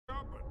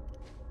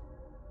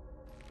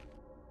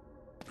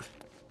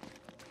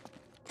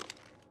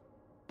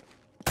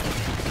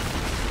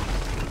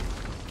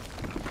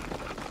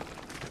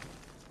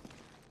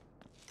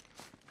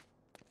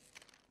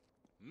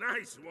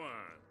Nice one!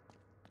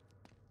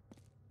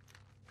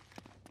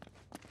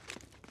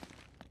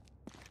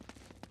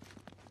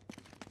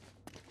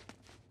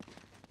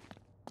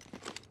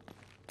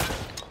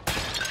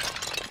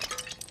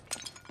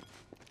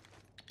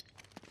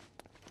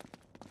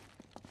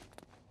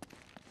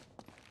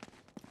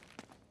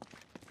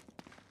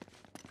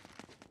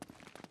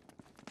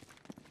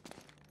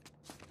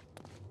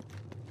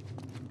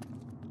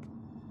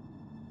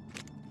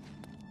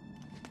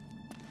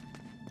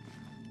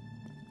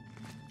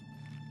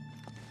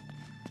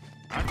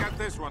 I got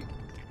this one.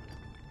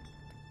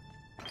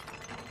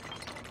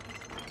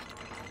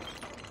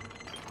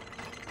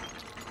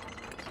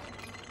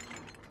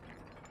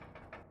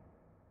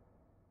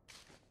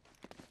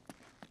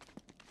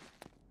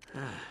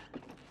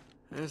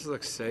 This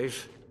looks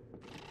safe.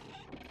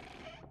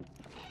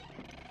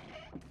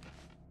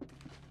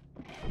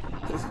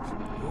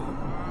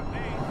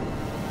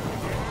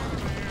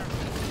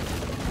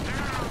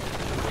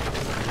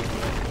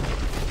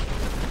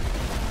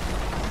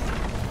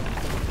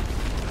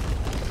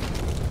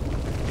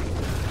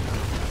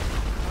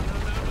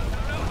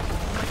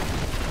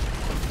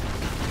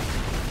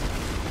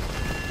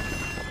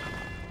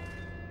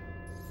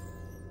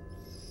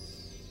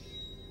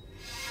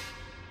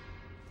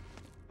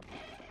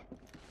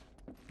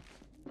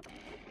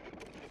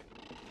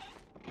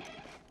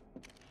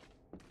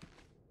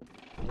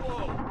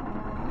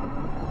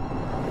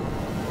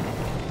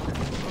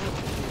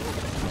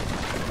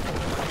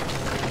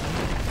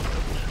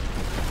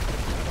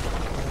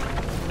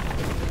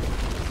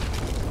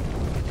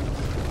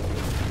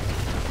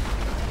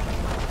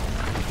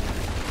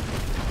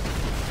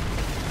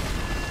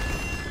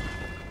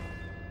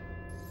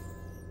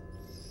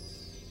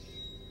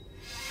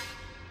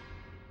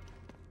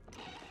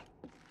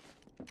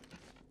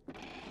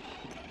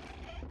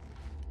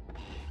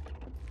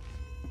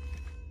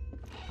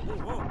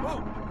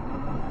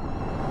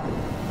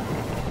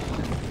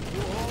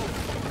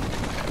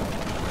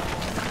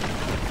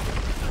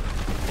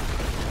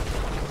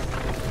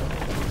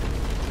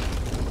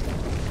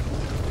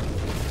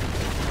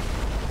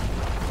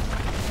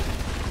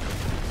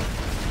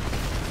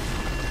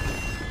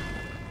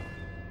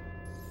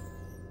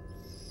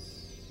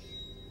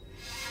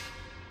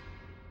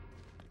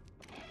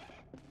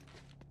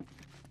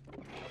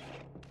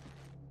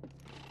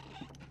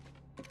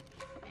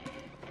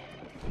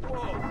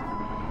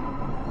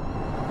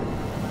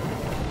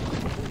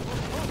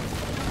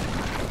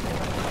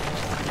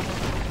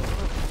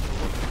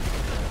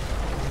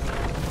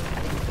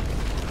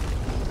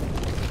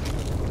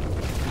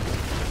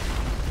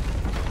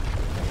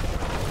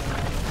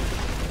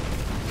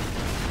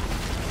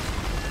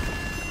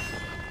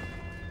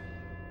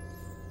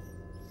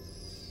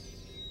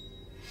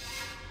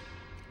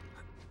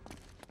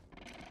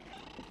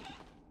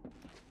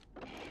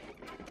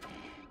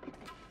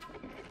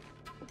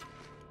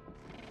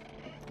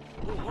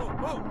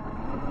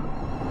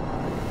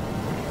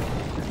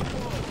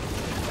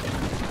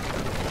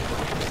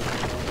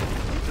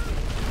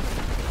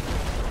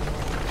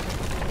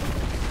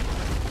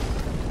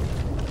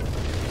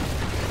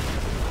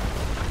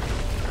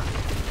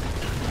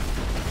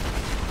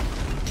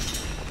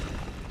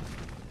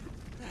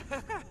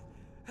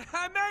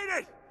 I made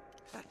it!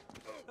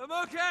 I'm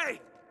okay!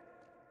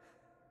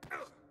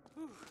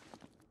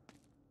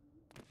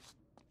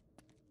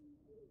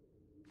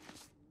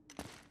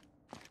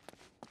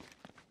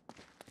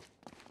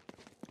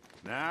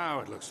 Now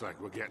it looks like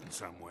we're getting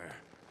somewhere.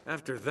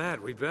 After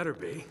that, we better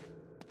be.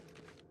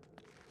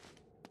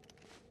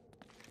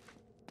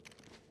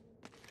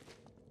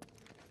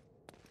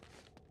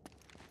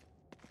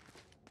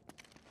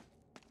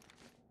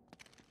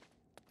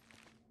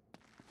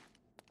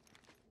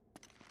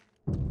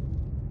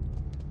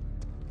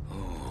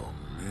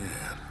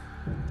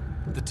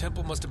 The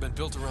temple must have been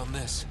built around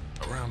this.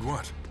 Around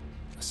what?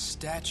 A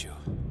statue.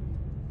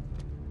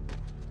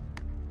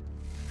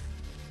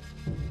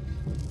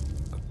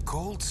 A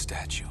gold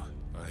statue.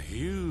 A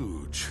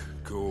huge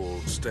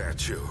gold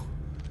statue.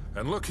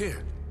 And look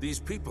here, these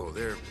people,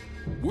 they're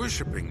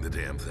worshipping the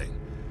damn thing.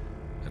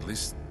 At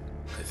least,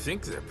 I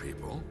think they're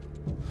people.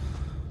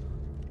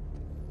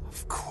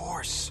 Of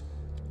course.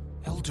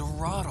 El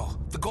Dorado,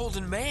 the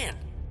Golden Man.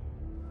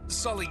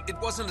 Sully, it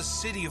wasn't a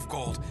city of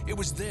gold. It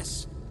was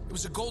this. It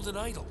was a golden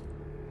idol.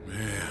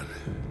 Man,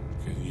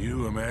 can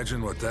you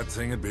imagine what that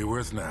thing would be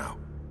worth now?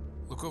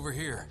 Look over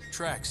here.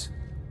 Tracks.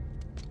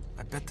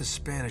 I bet the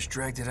Spanish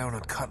dragged it out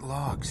on cut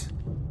logs.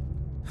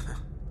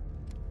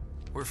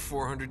 We're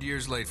 400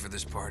 years late for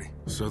this party.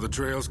 So the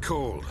trail's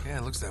cold. Yeah,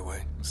 it looks that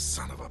way.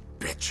 Son of a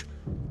bitch.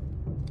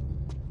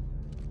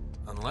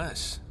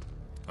 Unless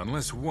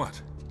Unless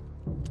what?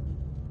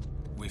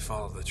 we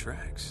follow the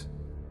tracks.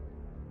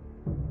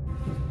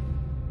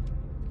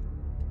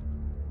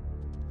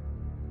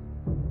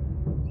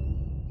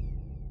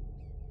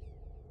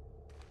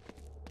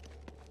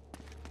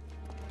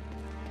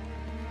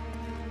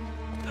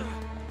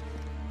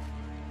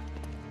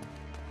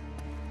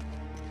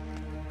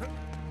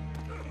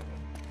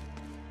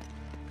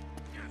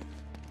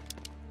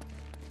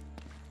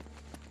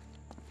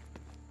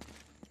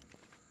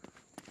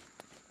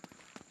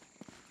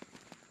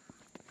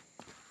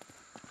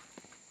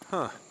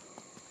 Huh.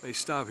 They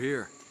stop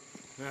here.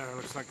 Yeah, it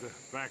looks like the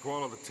back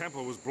wall of the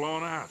temple was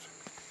blown out.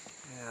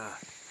 Yeah.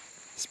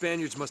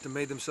 Spaniards must have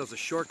made themselves a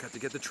shortcut to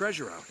get the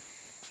treasure out.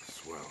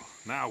 Swell.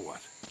 Now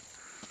what?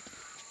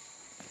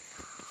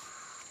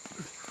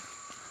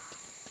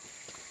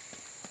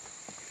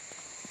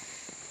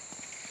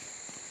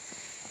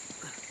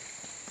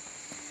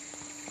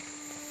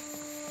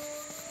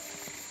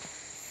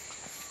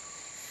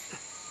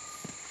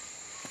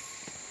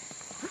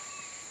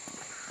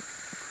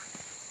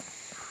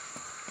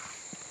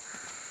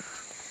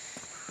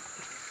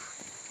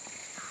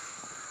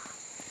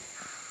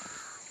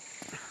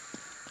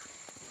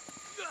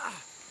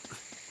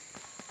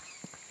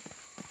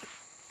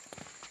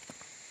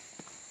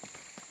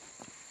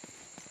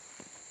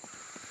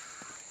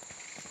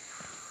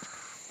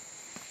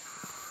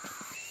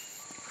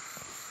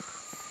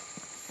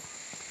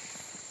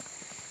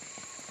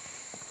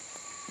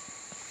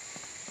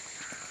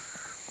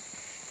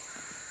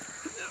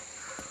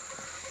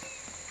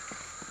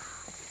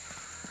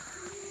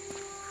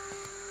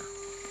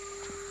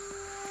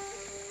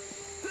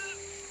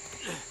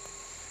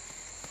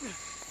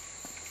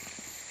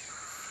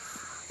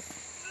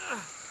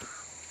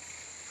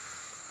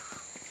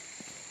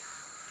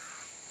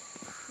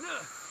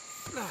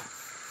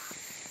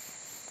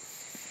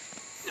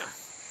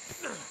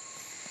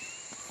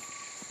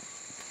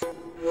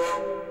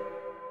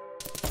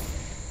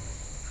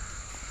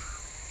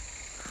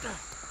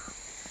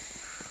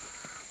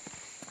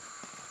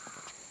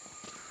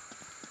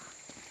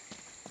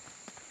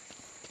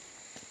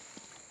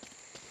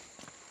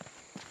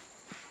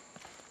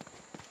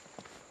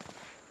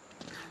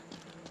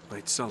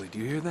 Wait, Sully, do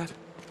you hear that?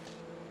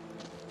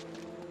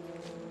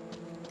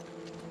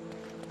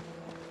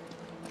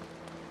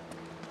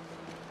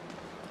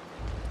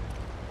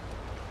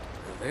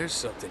 Well, there's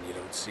something you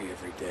don't see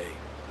every day.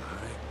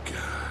 My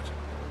God.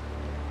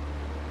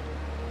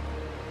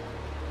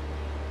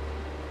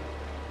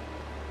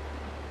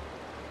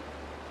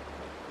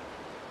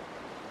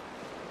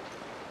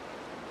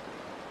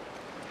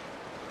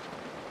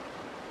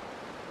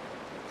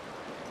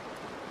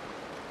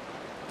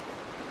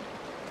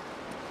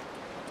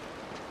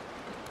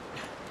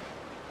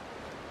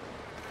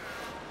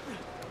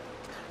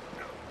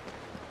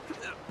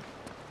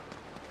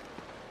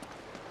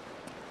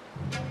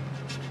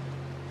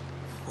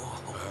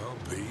 I'll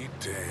be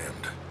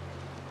damned.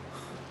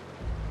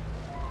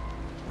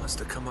 Must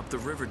have come up the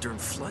river during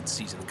flood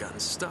season and gotten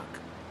stuck.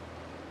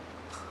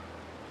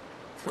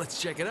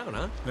 Let's check it out,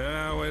 huh?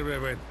 Now,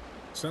 wait.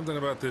 Something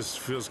about this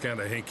feels kind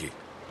of hinky.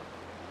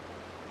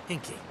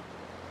 Hinky.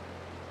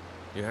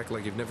 You act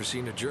like you've never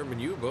seen a German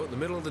U-boat in the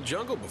middle of the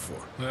jungle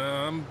before.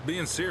 I'm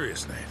being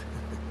serious, Nate.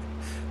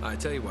 I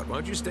tell you what, why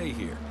don't you stay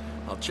here?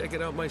 I'll check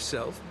it out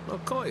myself. I'll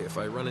call you if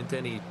I run into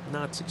any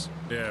Nazis.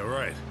 Yeah,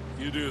 right.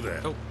 You do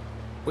that. Oh,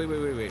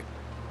 wait.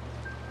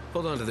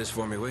 Hold on to this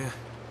for me, will you?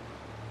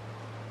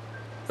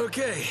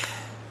 Okay.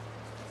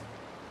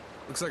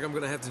 Looks like I'm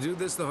gonna have to do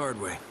this the hard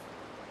way.